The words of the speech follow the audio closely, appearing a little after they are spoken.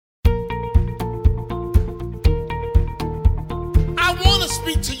want to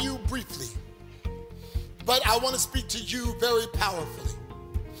speak to you briefly, but I want to speak to you very powerfully.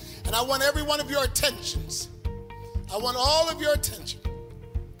 And I want every one of your attentions. I want all of your attention.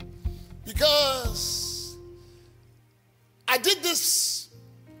 Because I did this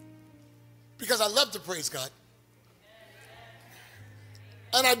because I love to praise God.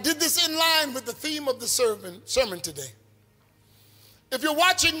 And I did this in line with the theme of the sermon today. If you're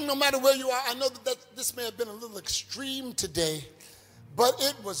watching, no matter where you are, I know that this may have been a little extreme today, but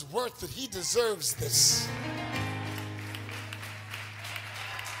it was worth it. He deserves this.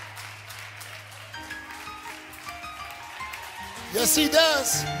 Yes, he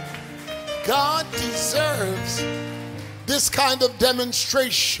does. God deserves this kind of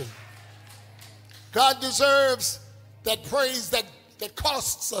demonstration. God deserves that praise that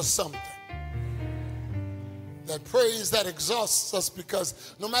costs us something. That praise that exhausts us,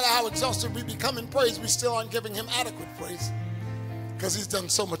 because no matter how exhausted we become in praise, we still aren't giving him adequate praise because he's done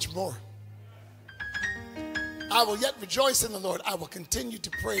so much more. I will yet rejoice in the Lord. I will continue to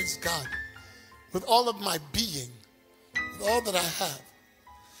praise God with all of my being, with all that I have.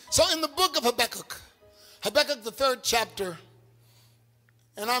 So in the book of Habakkuk, the 3rd chapter,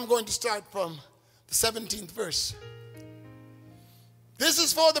 and I'm going to start from the 17th verse. This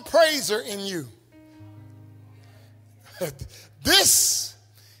is for the praiser in you. This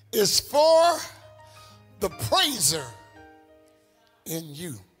is for the praiser in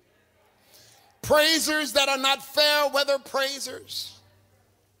you. Praisers that are not fair weather praisers,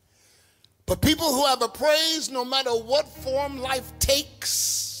 but people who have a praise no matter what form life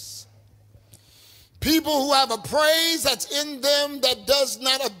takes. People who have a praise that's in them that does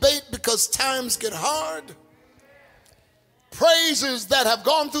not abate because times get hard. Praisers that have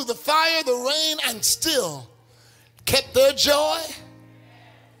gone through the fire, the rain, and still kept their joy.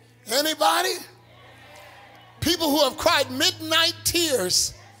 Anybody? People who have cried midnight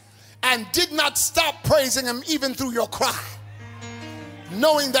tears and did not stop praising him even through your cry,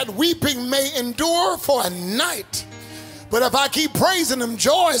 knowing that weeping may endure for a night, but if I keep praising him,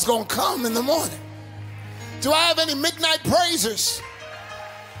 joy is going to come in the morning. Do I have any midnight praisers?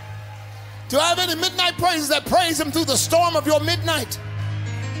 Do I have any midnight praisers that praise him through the storm of your midnight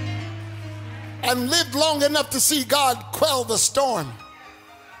and lived long enough to see God quell the storm?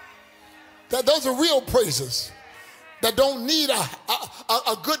 Those are real praisers that don't need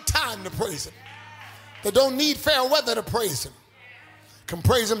a good time to praise him, that don't need fair weather to praise him, can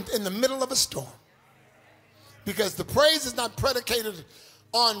praise him in the middle of a storm. Because the praise is not predicated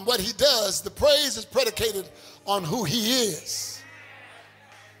on what he does. The praise is predicated on who he is.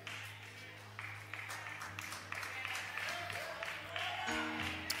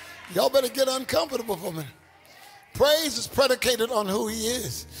 Y'all better get uncomfortable for me. Praise is predicated on who he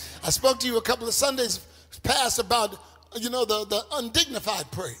is. I spoke to you a couple of Sundays past about, the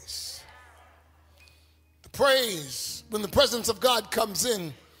undignified praise. The praise when the presence of God comes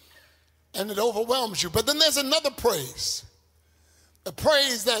in and it overwhelms you. But then there's another praise. A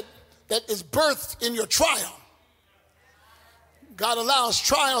praise that is birthed in your trial. God allows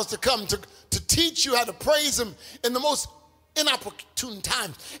trials to come to teach you how to praise him in the most inopportune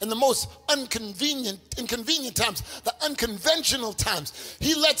times, in the most inconvenient times, the unconventional times.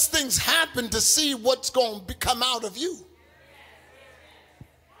 He lets things happen to see what's going to come out of you.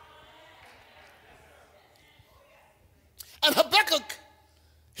 And Habakkuk,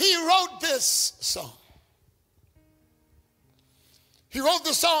 he wrote this song. He wrote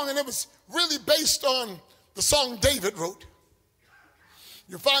the song, and it was really based on the song David wrote.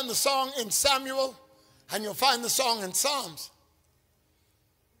 You'll find the song in Samuel, and you'll find the song in Psalms.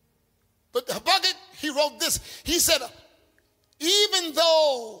 But Habakkuk, he wrote this. He said, even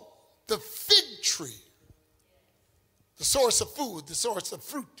though the fig tree, the source of food, the source of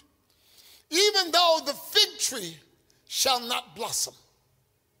fruit, even though the fig tree shall not blossom,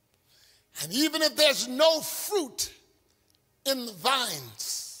 and even if there's no fruit in the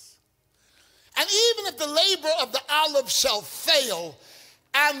vines, and even if the labor of the olive shall fail,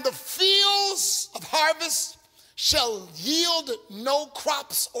 and the fields of harvest shall yield no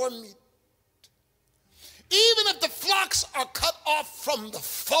crops or meat, even if the flocks are cut off from the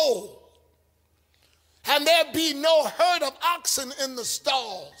fold, and there be no herd of oxen in the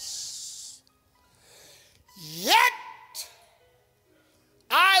stalls, yet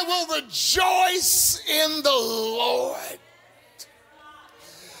I will rejoice in the Lord.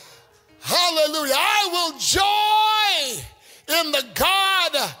 Hallelujah. I will joy in the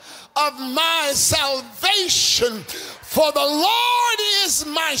God of my salvation, for the Lord is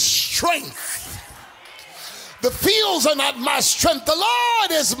my strength. The fields are not my strength. The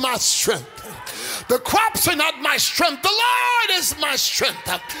Lord is my strength. The crops are not my strength. The Lord is my strength.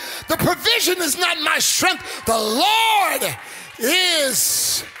 The provision is not my strength. The Lord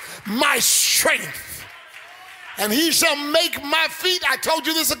is my strength. And he shall make my feet, I told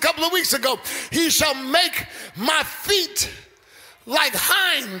you this a couple of weeks ago, he shall make my feet like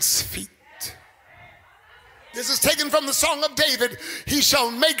hinds' feet. This is taken from the Song of David. He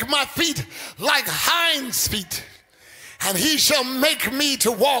shall make my feet like hinds' feet, and he shall make me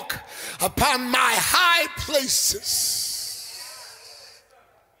to walk upon my high places.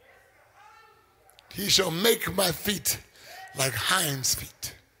 He shall make my feet like hinds'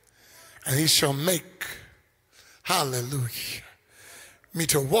 feet, and he shall make, hallelujah, me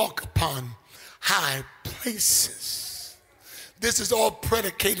to walk upon high places. This is all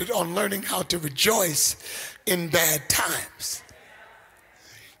predicated on learning how to rejoice in bad times.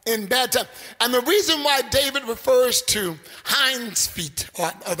 In bad times. And the reason why David refers to hinds' feet,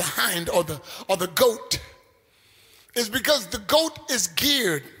 or the hind, or the goat, is because the goat is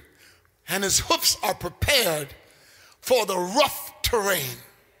geared and his hoofs are prepared for the rough terrain,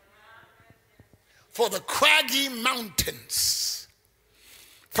 for the craggy mountains,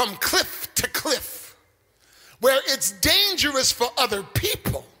 from cliff to cliff, where it's dangerous for other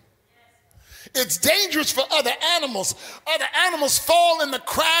people. It's dangerous for other animals. Other animals fall in the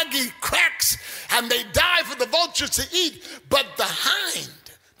craggy cracks and they die for the vultures to eat. But the hind,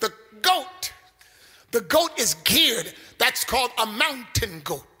 the goat is geared. That's called a mountain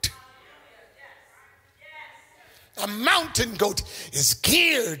goat. A mountain goat is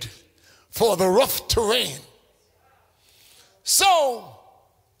geared for the rough terrain. So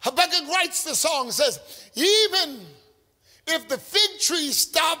Habakkuk writes the song, says, even if the fig tree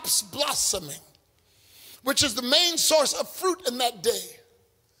stops blossoming, which is the main source of fruit in that day,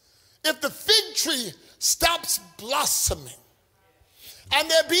 if the fig tree stops blossoming and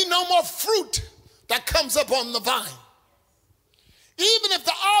there be no more fruit that comes up on the vine, even if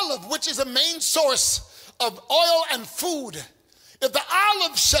the olive, which is a main source of oil and food, if the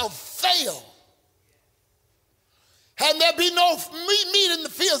olive shall fail, and there be no meat in the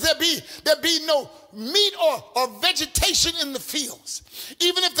fields, there be no meat or vegetation in the fields,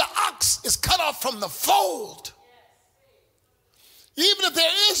 even if the ox is cut off from the fold, even if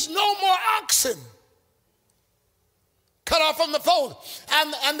there is no more oxen cut off from the fold,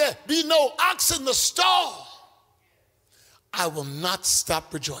 and there be no ox in the stall, I will not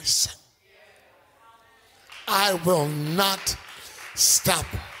stop rejoicing. I will not stop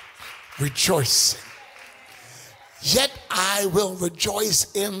rejoicing. Yet I will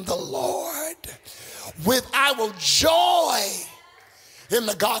rejoice in the Lord. I will joy in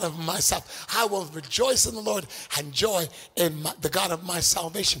the God of my salvation. I will rejoice in the Lord and joy in the God of my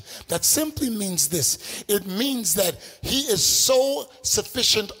salvation. That simply means this. It means that he is so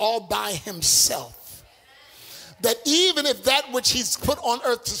sufficient all by himself that even if that which he's put on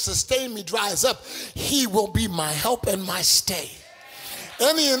earth to sustain me dries up, he will be my help and my stay.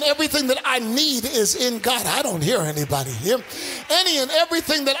 Any and everything that I need is in God. I don't hear anybody here. Any and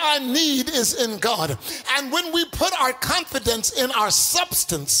everything that I need is in God. And when we put our confidence in our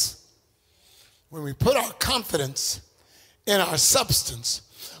substance,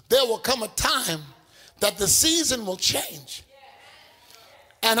 there will come a time that the season will change.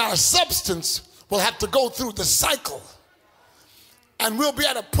 And our substance will have to go through the cycle. And we'll be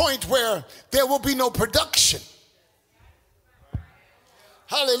at a point where there will be no production.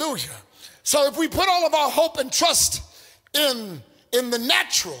 Hallelujah. So if we put all of our hope and trust in the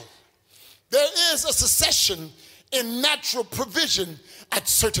natural, there is a cessation in natural provision at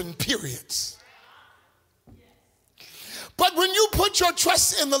certain periods. But when you put your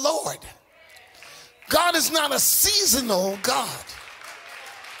trust in the Lord, God is not a seasonal God.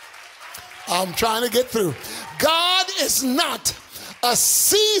 I'm trying to get through. God is not a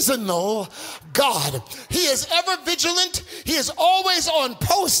seasonal God. He is ever vigilant. He is always on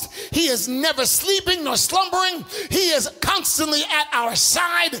post. He is never sleeping nor slumbering. He is constantly at our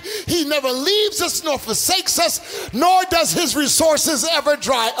side. He never leaves us nor forsakes us, nor does his resources ever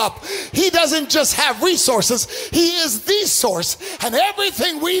dry up. He doesn't just have resources. He is the source, and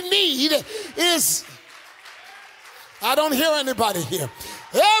everything we need is, I don't hear anybody here.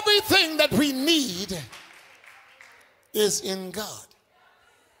 Everything that we need is in God.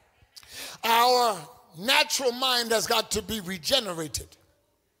 Our natural mind has got to be regenerated.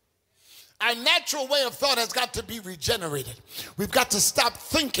 Our natural way of thought has got to be regenerated. We've got to stop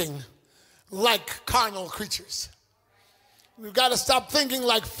thinking like carnal creatures. We've got to stop thinking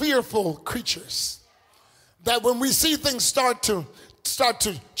like fearful creatures. That when we see things start to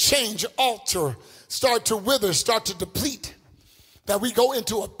change, alter, start to wither, start to deplete, that we go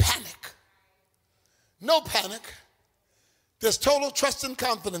into a panic. no panic. There's total trust and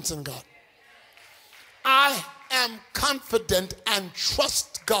confidence in God. I am confident and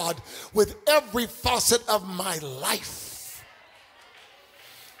trust God with every facet of my life.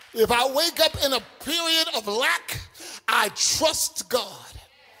 If I wake up in a period of lack, I trust God.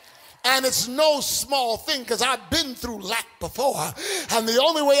 And it's no small thing, because I've been through lack before. And the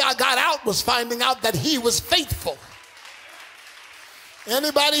only way I got out was finding out that he was faithful.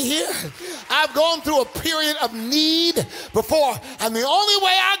 Anybody here? I've gone through a period of need before, and the only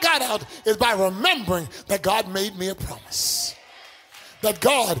way I got out is by remembering that God made me a promise. That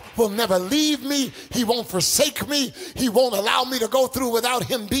God will never leave me. He won't forsake me. He won't allow me to go through without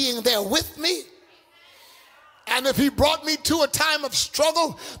him being there with me. And if he brought me to a time of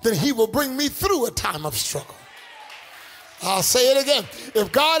struggle, then he will bring me through a time of struggle. I'll say it again.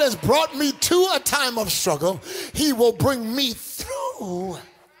 If God has brought me to a time of struggle, he will bring me through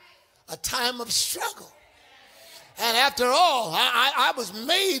a time of struggle. And after all, I was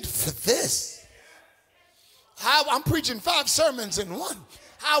made for this. I'm preaching 5 sermons in one.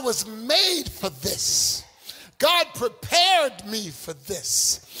 I was made for this. God prepared me for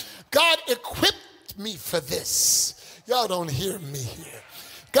this. God equipped me for this. Y'all don't hear me here.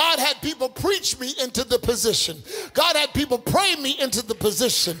 God had people preach me into the position. God had people pray me into the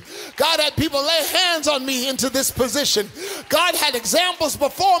position. God had people lay hands on me into this position. God had examples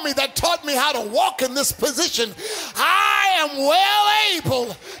before me that taught me how to walk in this position. I am well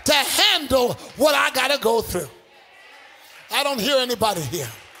able to handle what I got to go through. I don't hear anybody here.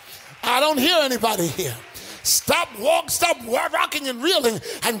 I don't hear anybody here. Stop rocking and reeling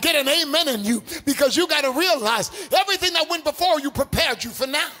and get an amen in you, because you got to realize everything that went before you prepared you for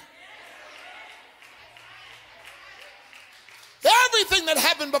now. Everything that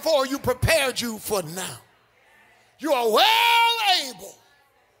happened before you prepared you for now. You are well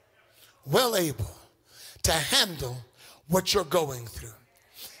able to handle what you're going through.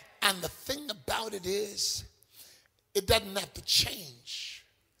 And the thing about it is, it doesn't have to change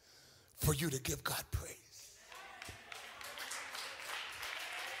for you to give God praise.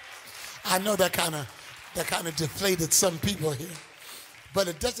 I know that kind of deflated some people here, but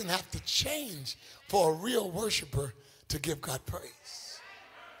it doesn't have to change for a real worshiper to give God praise.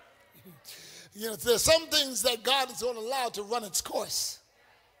 You know, there's some things that God is going to allow to run its course.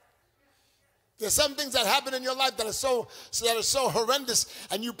 There's some things that happen in your life that are so horrendous,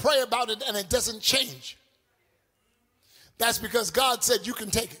 and you pray about it and it doesn't change. That's because God said you can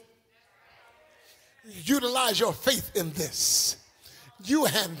take it. Utilize your faith in this. You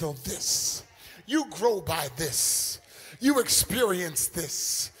handle this. You grow by this. You experience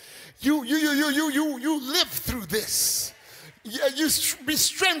this. You live through this. You be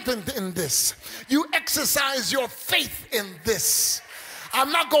strengthened in this. You exercise your faith in this.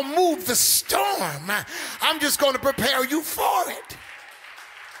 I'm not going to move the storm. I'm just going to prepare you for it.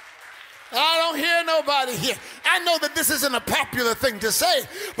 I don't hear nobody here. I know that this isn't a popular thing to say,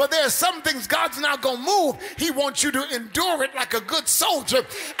 but there are some things God's not going to move. He wants you to endure it like a good soldier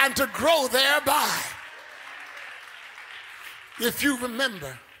and to grow thereby. If you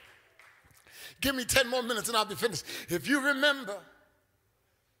remember, give me 10 more minutes and I'll be finished. If you remember,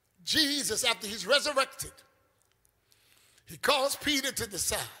 Jesus, after he's resurrected, he calls Peter to the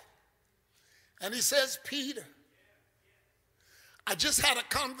side and he says, Peter, I just had a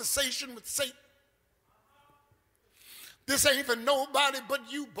conversation with Satan. This ain't for nobody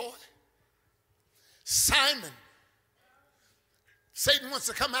but you, boy. Simon. Satan wants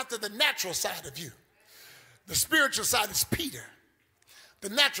to come after the natural side of you. The spiritual side is Peter. The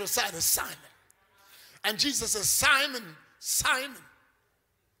natural side is Simon. And Jesus says, Simon, Simon,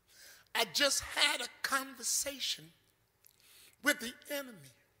 I just had a conversation with the enemy.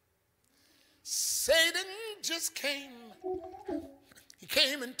 Satan just came. He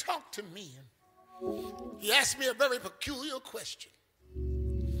came and talked to me. He asked me a very peculiar question.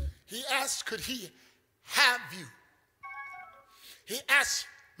 He asked, could he have you? He asked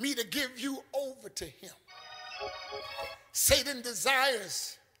me to give you over to him. Satan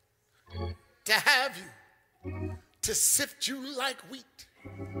desires to have you, to sift you like wheat.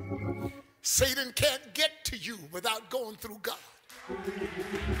 Satan can't get to you without going through God.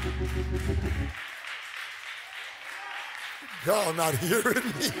 Y'all not hearing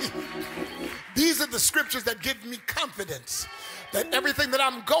me? These are the scriptures that give me confidence that everything that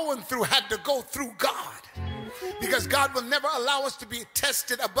I'm going through had to go through God. Because God will never allow us to be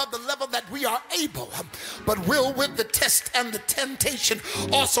tested above the level that we are able, but will, with the test and the temptation,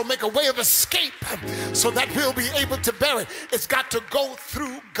 also make a way of escape so that we'll be able to bear it. It's got to go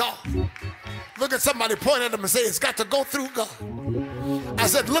through God. Look at somebody, point at them and say, it's got to go through God. I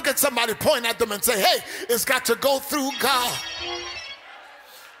said, look at somebody, point at them and say, hey, it's got to go through God.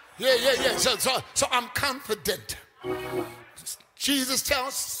 Yeah. So I'm confident. Jesus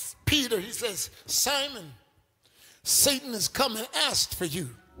tells Peter, he says, Simon, Satan has come and asked for you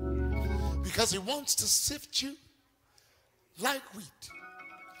because he wants to sift you like wheat.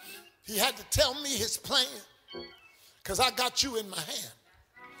 He had to tell me his plan because I got you in my hand.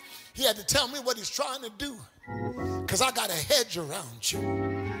 He had to tell me what he's trying to do because I got a hedge around you.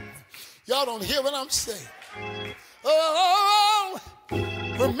 Y'all don't hear what I'm saying. Oh,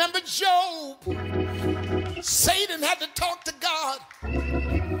 remember Job. Satan had to talk to God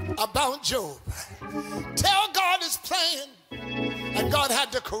about Job. Tell God his plan. And God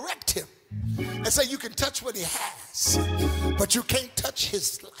had to correct him and say, you can touch what he has, but you can't touch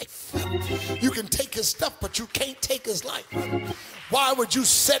his life. You can take his stuff, but you can't take his life. Why would you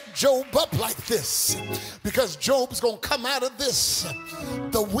set Job up like this? Because Job's going to come out of this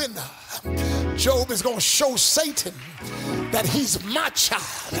the winner. Job is going to show Satan that he's my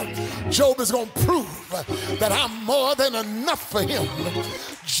child. Job is going to prove that I'm more than enough for him.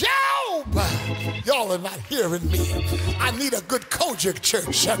 Job! Y'all are not hearing me. I need a good Kojic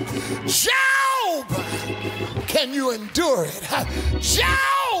church. Job! Can you endure it?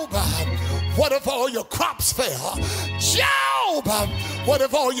 Job! What if all your crops fail? Job! What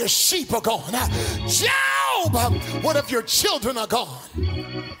if all your sheep are gone? Job! What if your children are gone?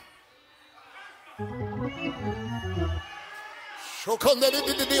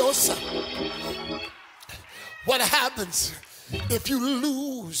 What happens if you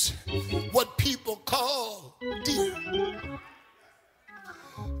lose what people call dear?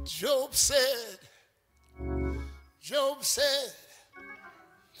 Job said,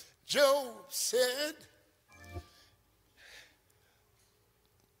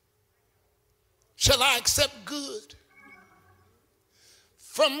 shall I accept good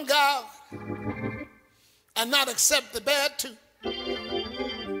from God and not accept the bad too?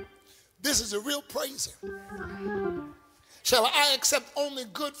 This is a real praiser. Shall I accept only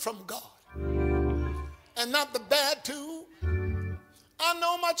good from God and not the bad too? I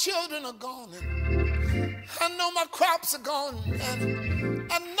know my children are gone, and I know my crops are gone,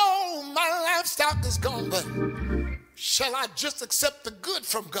 and I know my livestock is gone, but shall I just accept the good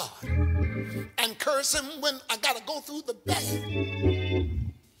from God and curse him when I got to go through the bad?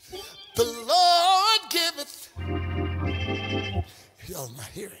 The Lord giveth. Y'all not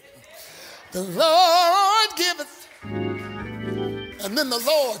hearing. The Lord giveth, and then the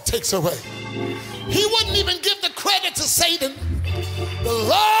Lord takes away. He wouldn't even give the credit to Satan. The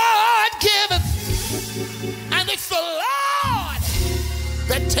Lord giveth, and it's the Lord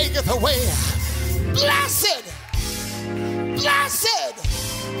that taketh away.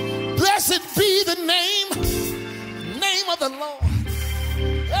 Blessed be the name of the Lord.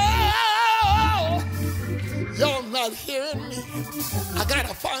 Oh, y'all not hearing me. I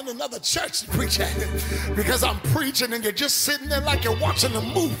gotta find another church to preach at because I'm preaching and you're just sitting there like you're watching a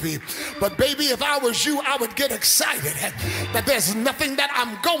movie. But baby, if I was you, I would get excited that there's nothing that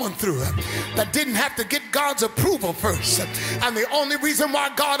I'm going through that didn't have to get God's approval first. And the only reason why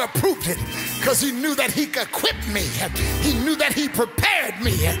God approved it, because he knew that he equipped me. He knew that he prepared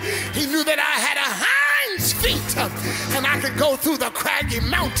me. He knew that I had a hind's feet and I could go through the craggy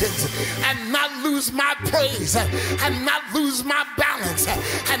mountains and not lose my praise and not lose my balance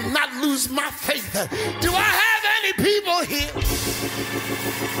and not lose my faith. Do I have any people here?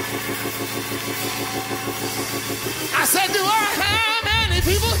 I said, do I have any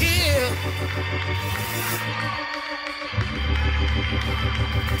people here?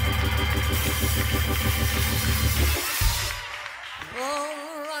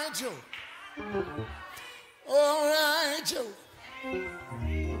 All right, Joe. All right, Job.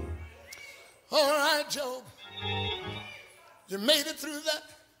 All right, Job. You made it through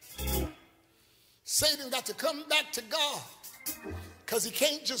that. Satan got to come back to God because he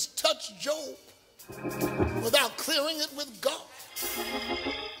can't just touch Job without clearing it with God.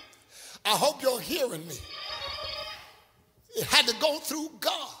 I hope you're hearing me. It had to go through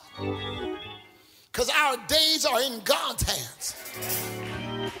God because our days are in God's hands.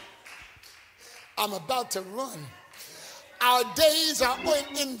 I'm about to run. Our days are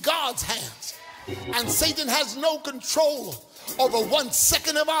in God's hands. And Satan has no control over 1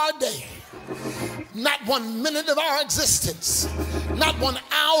 second of our day, not 1 minute of our existence, not 1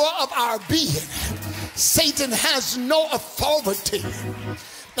 hour of our being. Satan has no authority.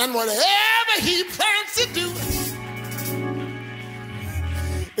 And whatever he plans to do,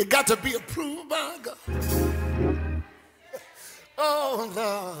 it got to be approved by God. Oh,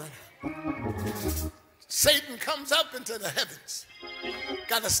 Lord. Satan comes up into the heavens.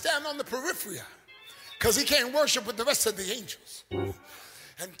 Got to stand on the periphery because he can't worship with the rest of the angels.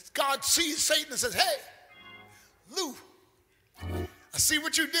 And God sees Satan and says, hey, Lou, I see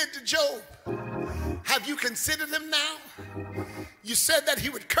what you did to Job. Have you considered him now? You said that he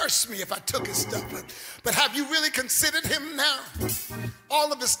would curse me if I took his stuff. But have you really considered him now?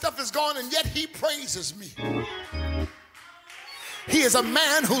 All of his stuff is gone, and yet he praises me. He is a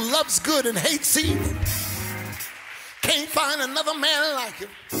man who loves good and hates evil. Can't find another man like him.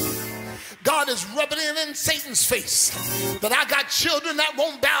 God is rubbing it in Satan's face that I got children that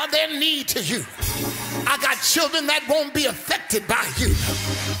won't bow their knee to you. I got children that won't be affected by you.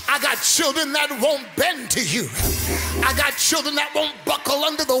 I got children that won't bend to you. I got children that won't buckle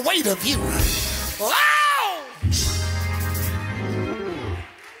under the weight of you. Wow!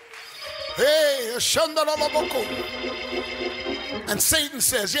 Hey, and Satan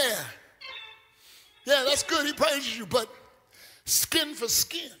says, yeah, that's good. He praises you, but skin for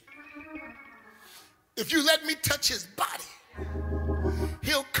skin. If you let me touch his body,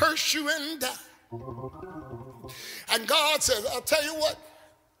 he'll curse you and die. And God says, I'll tell you what,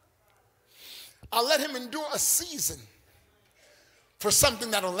 I'll let him endure a season for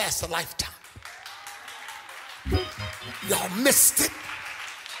something that'll last a lifetime. Y'all missed it.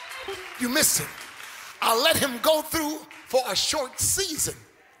 You missed it. I'll let him go through for a short season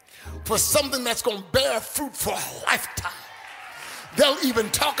for something that's going to bear fruit for a lifetime. They'll even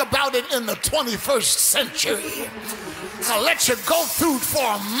talk about it in the 21st century. I'll let you go through for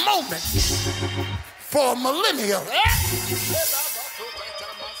a moment, for a millennium.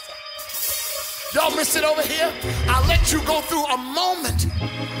 Y'all missed it over here? I'll let you go through a moment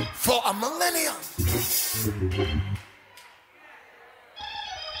for a millennium.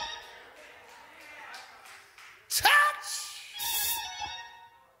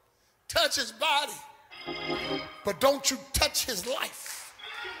 Touch his body, but don't you touch his life.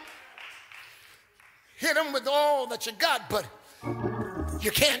 Hit him with all that you got, but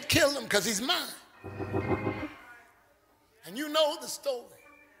you can't kill him because he's mine. And you know the story.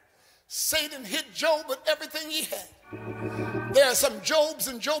 Satan hit Job with everything he had. There are some Jobs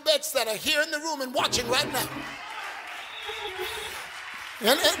and Jobettes that are here in the room and watching right now.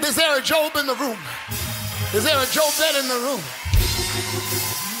 And is there a Job in the room? Is there a Jobette in the room?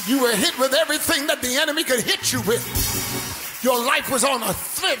 You were hit with everything that the enemy could hit you with. Your life was on a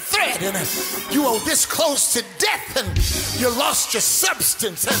thread and you were this close to death and you lost your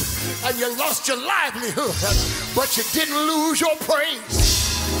substance and you lost your livelihood, but you didn't lose your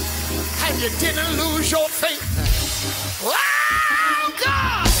praise and you didn't lose your faith. Oh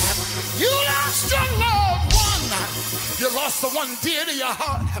God, you lost your loved one. You lost the one dear to your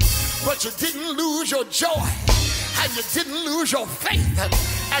heart, but you didn't lose your joy and you didn't lose your faith.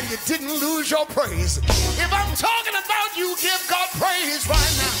 And you didn't lose your praise. If I'm talking about you, give God praise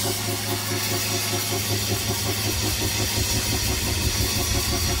right now.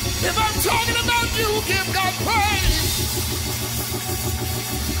 If I'm talking about you, give God praise.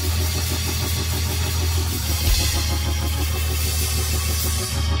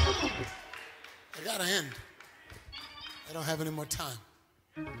 I gotta end. I don't have any more time.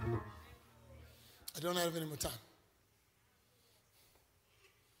 I don't have any more time.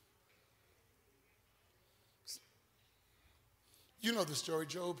 You know the story.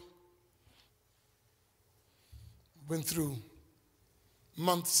 Job went through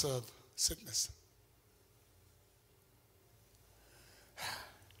months of sickness,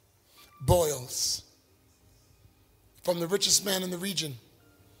 boils. From the richest man in the region,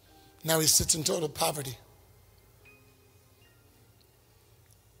 now he sits in total poverty.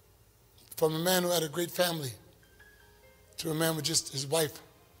 From a man who had a great family to a man with just his wife.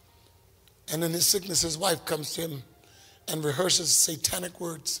 And in his sickness, his wife comes to him and rehearses satanic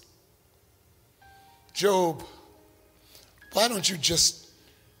words. Job, why don't you just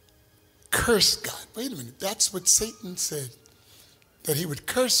curse God? Wait a minute, that's what Satan said, that he would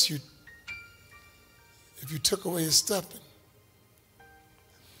curse you if you took away his stuff.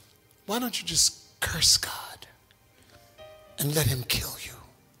 Why don't you just curse God and let him kill you?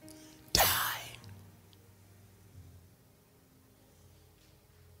 Die.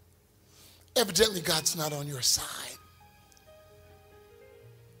 Evidently, God's not on your side.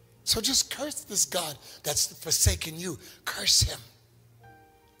 So just curse this God that's forsaken you. Curse him.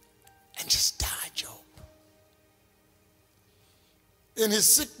 And just die, Job. In his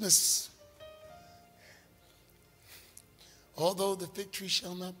sickness, although the fig tree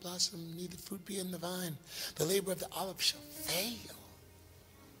shall not blossom, neither fruit be in the vine, the labor of the olive shall fail.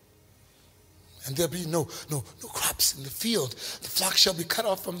 And there'll be no crops in the field. The flock shall be cut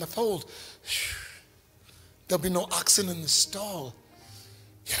off from the fold. There'll be no oxen in the stall.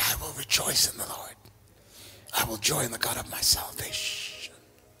 Yet I will rejoice in the Lord. I will joy in the God of my salvation.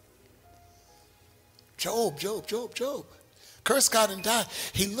 Job. Cursed God and died.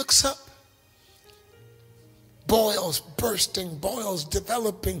 He looks up. Boils bursting, boils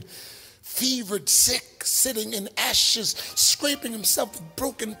developing, fevered, sick, sitting in ashes, scraping himself with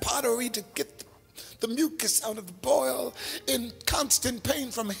broken pottery to get the mucus out of the boil, in constant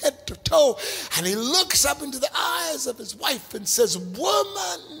pain from head to toe. And he looks up into the eyes of his wife and says,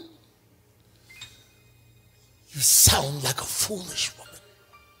 woman, you sound like a foolish woman.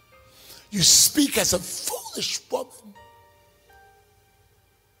 You speak as a foolish woman.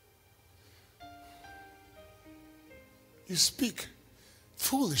 You speak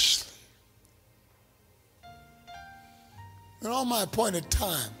foolishly. And all my appointed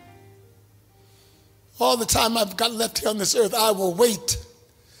time, all the time I've got left here on this earth, I will wait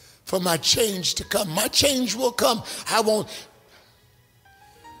for my change to come. My change will come. It won't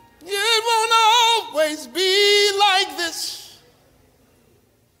always be like this.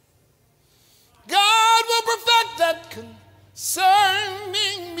 God will perfect that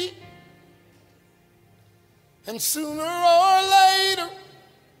concerning me. And sooner or later,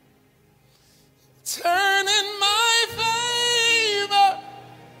 turn in my favor.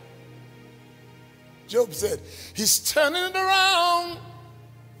 Job said, he's turning it around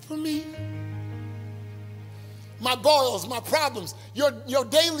for me. My boils, my problems, your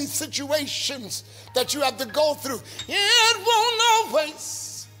daily situations that you have to go through, it won't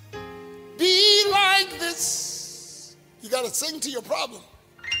always be like this. You got to sing to your problem.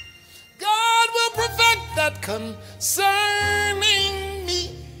 God will perfect that concerning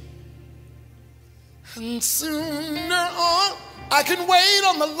me. And sooner or I can wait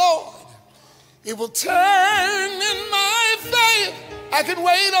on the Lord. It will turn in my favor. I can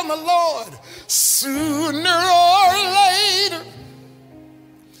wait on the Lord. Sooner or later,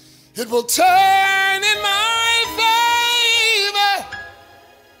 it will turn in my favor.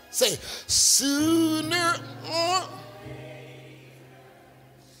 Say, sooner or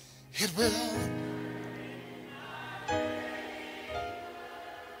it will.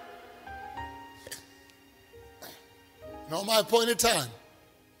 And on my appointed time,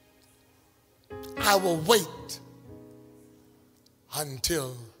 I will wait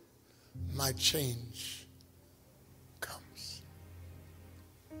until my change comes.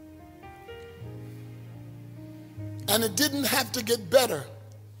 And it didn't have to get better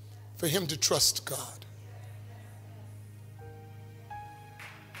for him to trust God.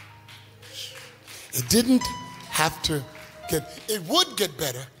 It didn't have to it would get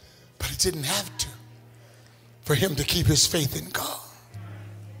better, but it didn't have to for him to keep his faith in God.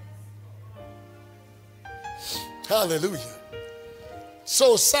 Hallelujah.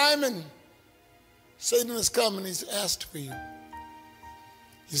 So Simon, Satan has come and he's asked for you.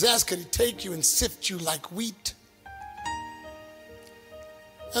 He's asked, could he take you and sift you like wheat?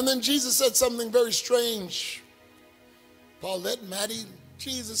 And then Jesus said something very strange. Paulette, Maddie,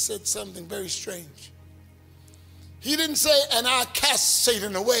 Jesus said something very strange. He didn't say, and I cast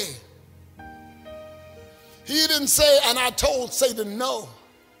Satan away. He didn't say, and I told Satan no.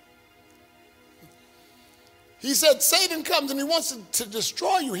 He said, Satan comes and he wants to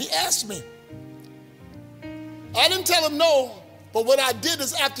destroy you. He asked me. I didn't tell him no, but what I did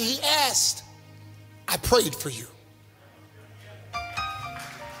is after he asked, I prayed for you.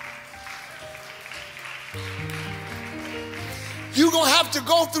 You're going to have to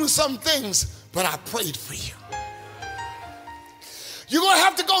go through some things, but I prayed for you. You're going to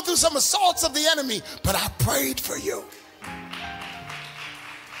have to go through some assaults of the enemy, but I prayed for you.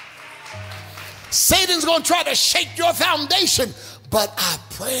 Satan's going to try to shake your foundation, but I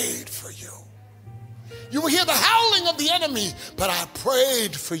prayed for you. You will hear the howling of the enemy, but I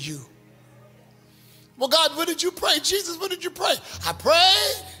prayed for you. Well, God, what did you pray? Jesus, what did you pray? I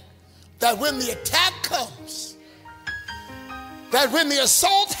prayed that when the attack comes, that when the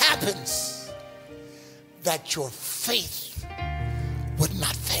assault happens, that your faith would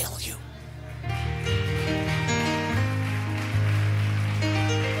not fail you.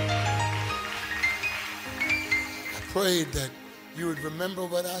 I prayed that you would remember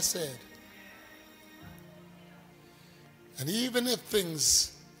what I said. And even if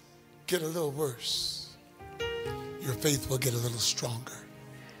things get a little worse, your faith will get a little stronger.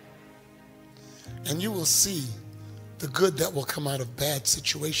 And you will see the good that will come out of bad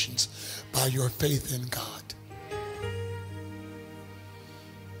situations by your faith in God.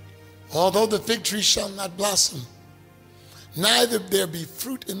 Although the fig tree shall not blossom, neither there be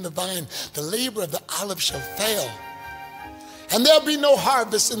fruit in the vine, the labor of the olive shall fail, and there'll be no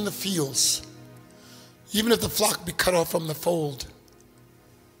harvest in the fields. Even if the flock be cut off from the fold,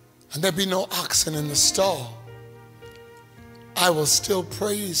 and there be no oxen in the stall, I will still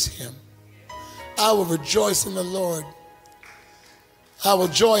praise him. I will rejoice in the Lord. I will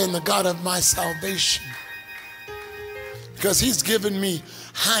joy in the God of my salvation, because he's given me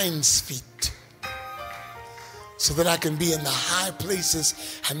hinds feet so that I can be in the high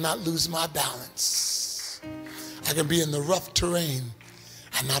places and not lose my balance. I can be in the rough terrain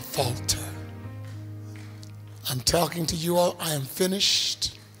and not falter. I'm talking to you all. I am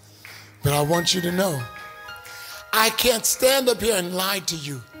finished. But I want you to know, I can't stand up here and lie to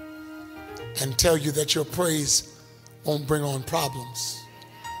you and tell you that your praise won't bring on problems.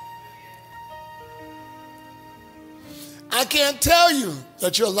 I can't tell you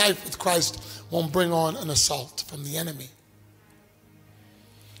that your life with Christ won't bring on an assault from the enemy.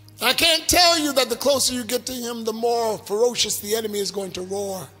 I can't tell you that the closer you get to him, the more ferocious the enemy is going to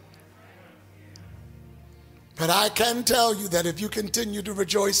roar. But I can tell you that if you continue to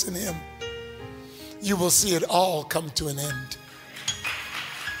rejoice in him, you will see it all come to an end.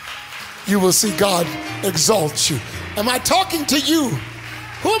 You will see God exalt you. Am I talking to you?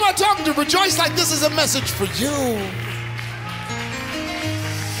 Who am I talking to? Rejoice like this is a message for you.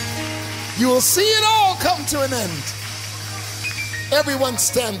 You will see it all come to an end. Everyone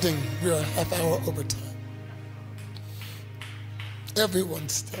standing. We're a half hour overtime. Everyone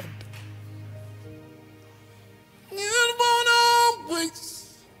standing. It won't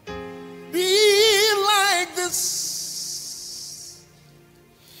always be like this.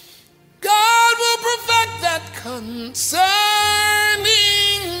 God will perfect that concerning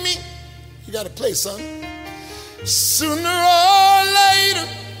me. You got to play, son. Sooner or later,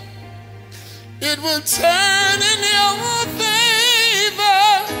 it will turn in your favor.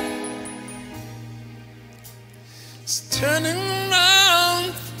 It's turning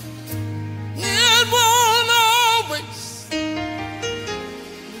around. It won't always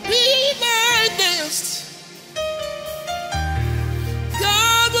be like this.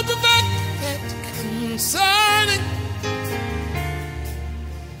 God will perfect that concerning,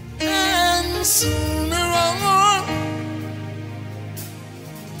 and sooner or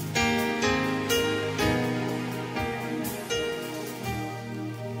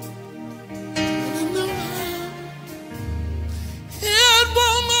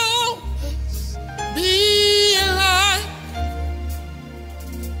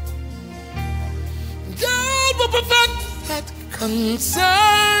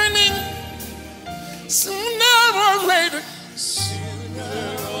concerning, sooner or later,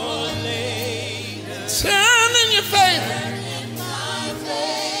 turn in your favor,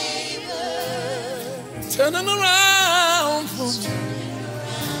 turning around for me.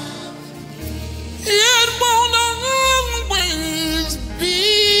 It won't always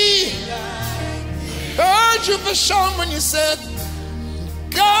be. Heard you for sure when you said,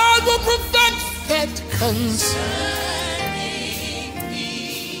 God will perfect that concern.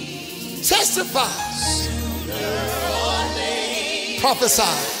 Testify. Prophesy.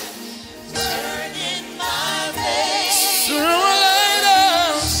 Sooner or later.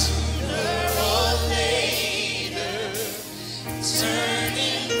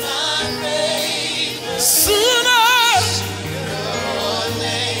 Sooner or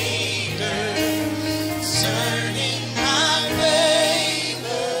later.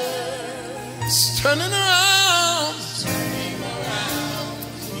 It's turning around.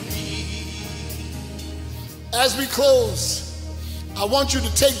 As we close, I want you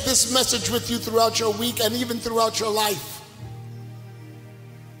to take this message with you throughout your week and even throughout your life.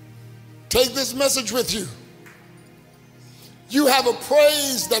 Take this message with you. You have a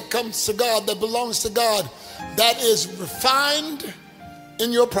praise that comes to God, that belongs to God, that is refined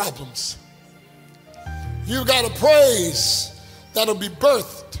in your problems. You got a praise that'll be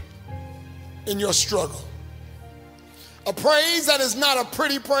birthed in your struggle. A praise that is not a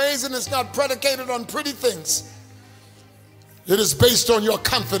pretty praise and it's not predicated on pretty things. It is based on your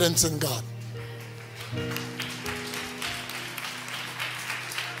confidence in God.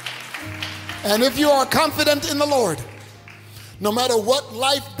 And if you are confident in the Lord, no matter what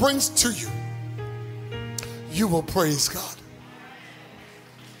life brings to you, you will praise God.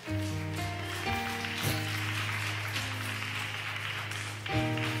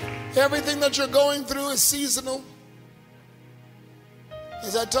 Everything that you're going through is seasonal.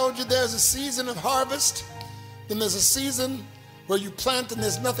 As I told you, there's a season of harvest, then there's a season where you plant and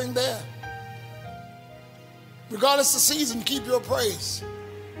there's nothing there. Regardless of season, keep your praise.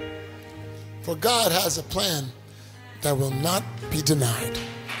 For God has a plan that will not be denied.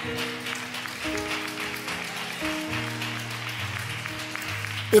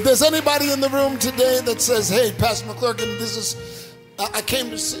 If there's anybody in the room today that says, hey, Pastor McClurkin, I came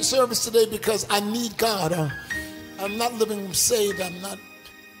to service today because I need God. I'm not living saved. I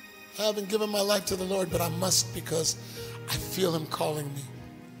haven't given my life to the Lord, but I must because I feel him calling me.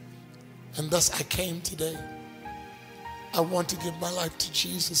 And thus I came today. I want to give my life to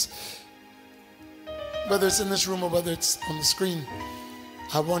Jesus. Whether it's in this room or whether it's on the screen,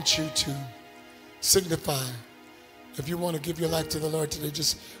 I want you to signify. If you want to give your life to the Lord today,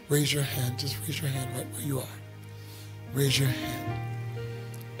 just raise your hand. Just raise your hand right where you are. Raise your hand.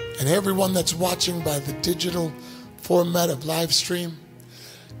 And everyone that's watching by the digital format of live stream,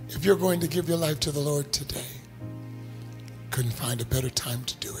 if you're going to give your life to the Lord today, couldn't find a better time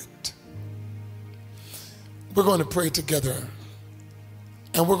to do it. We're going to pray together.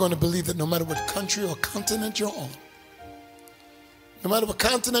 And we're going to believe that no matter what country or continent you're on, no matter what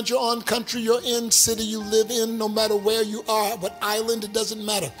continent you're on, country you're in, city you live in, no matter where you are, what island, it doesn't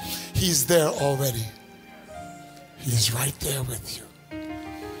matter. He's there already. He's right there with you.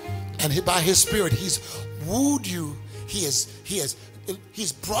 And by his Spirit, he's wooed you. He's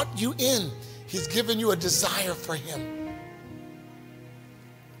brought you in. He's given you a desire for him.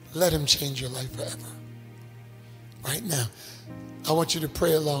 Let him change your life forever. Right now, I want you to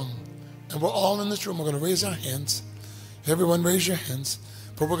pray along. And we're all in this room. We're going to raise our hands. Everyone raise your hands.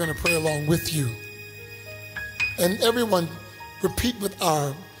 But we're going to pray along with you. And everyone repeat with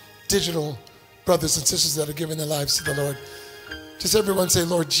our digital brothers and sisters that are giving their lives to the Lord. Just everyone say,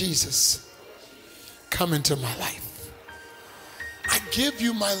 Lord Jesus, come into my life. I give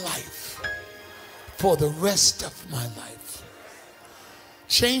you my life for the rest of my life.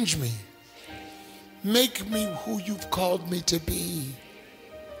 Change me. Make me who you've called me to be.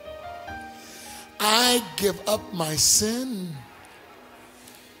 I give up my sin,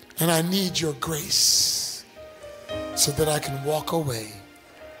 and I need your grace so that I can walk away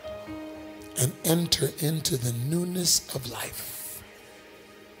and enter into the newness of life.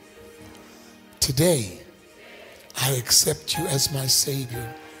 Today, I accept you as my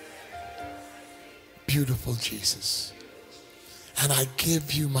Savior, beautiful Jesus, and I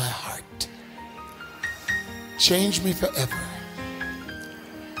give you my heart. Change me forever.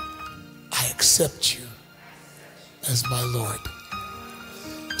 I accept you as my Lord.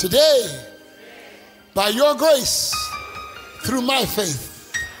 Today, by your grace, through my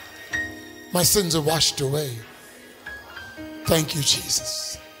faith, my sins are washed away. Thank you,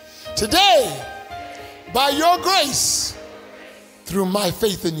 Jesus. Today, by your grace, through my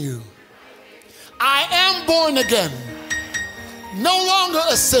faith in you, I am born again, no longer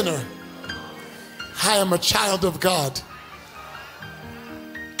a sinner. I am a child of God.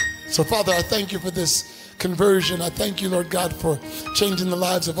 So, Father, I thank you for this conversion. I thank you, Lord God, for changing the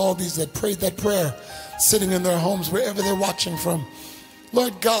lives of all these that prayed that prayer, sitting in their homes, wherever they're watching from.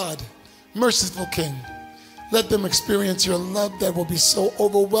 Lord God, merciful King, let them experience your love that will be so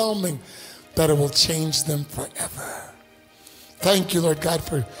overwhelming that it will change them forever. Thank you, Lord God,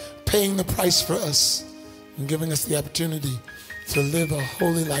 for paying the price for us and giving us the opportunity to live a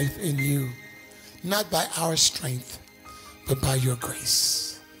holy life in you. Not by our strength, but by your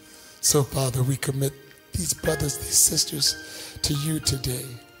grace. So, Father, we commit these brothers, these sisters to you today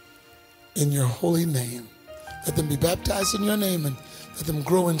in your holy name. Let them be baptized in your name and let them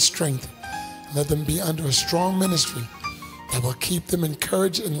grow in strength. Let them be under a strong ministry that will keep them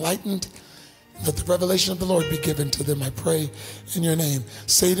encouraged, enlightened. Let the revelation of the Lord be given to them, I pray, in your name.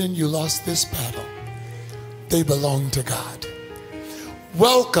 Satan, you lost this battle. They belong to God.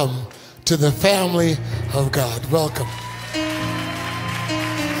 Welcome to the family of God. Welcome.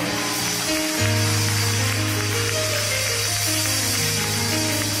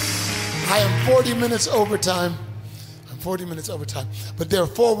 I am 40 minutes over time. I'm 40 minutes over time. But there are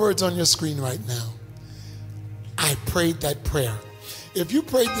 4 words on your screen right now. I prayed that prayer. If you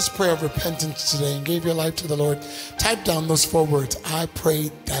prayed this prayer of repentance today and gave your life to the Lord, type down those 4 words. I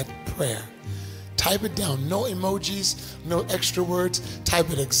prayed that prayer. Type it down. No emojis, no extra words. Type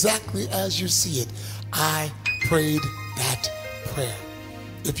it exactly as you see it. I prayed that prayer.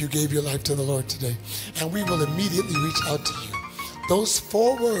 If you gave your life to the Lord today. And we will immediately reach out to you. Those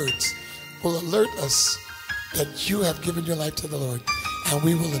 4 words will alert us that you have given your life to the Lord. And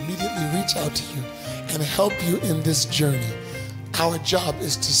we will immediately reach out to you and help you in this journey. Our job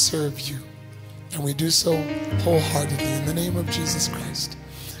is to serve you. And we do so wholeheartedly in the name of Jesus Christ.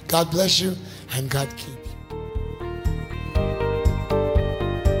 God bless you and God keep you.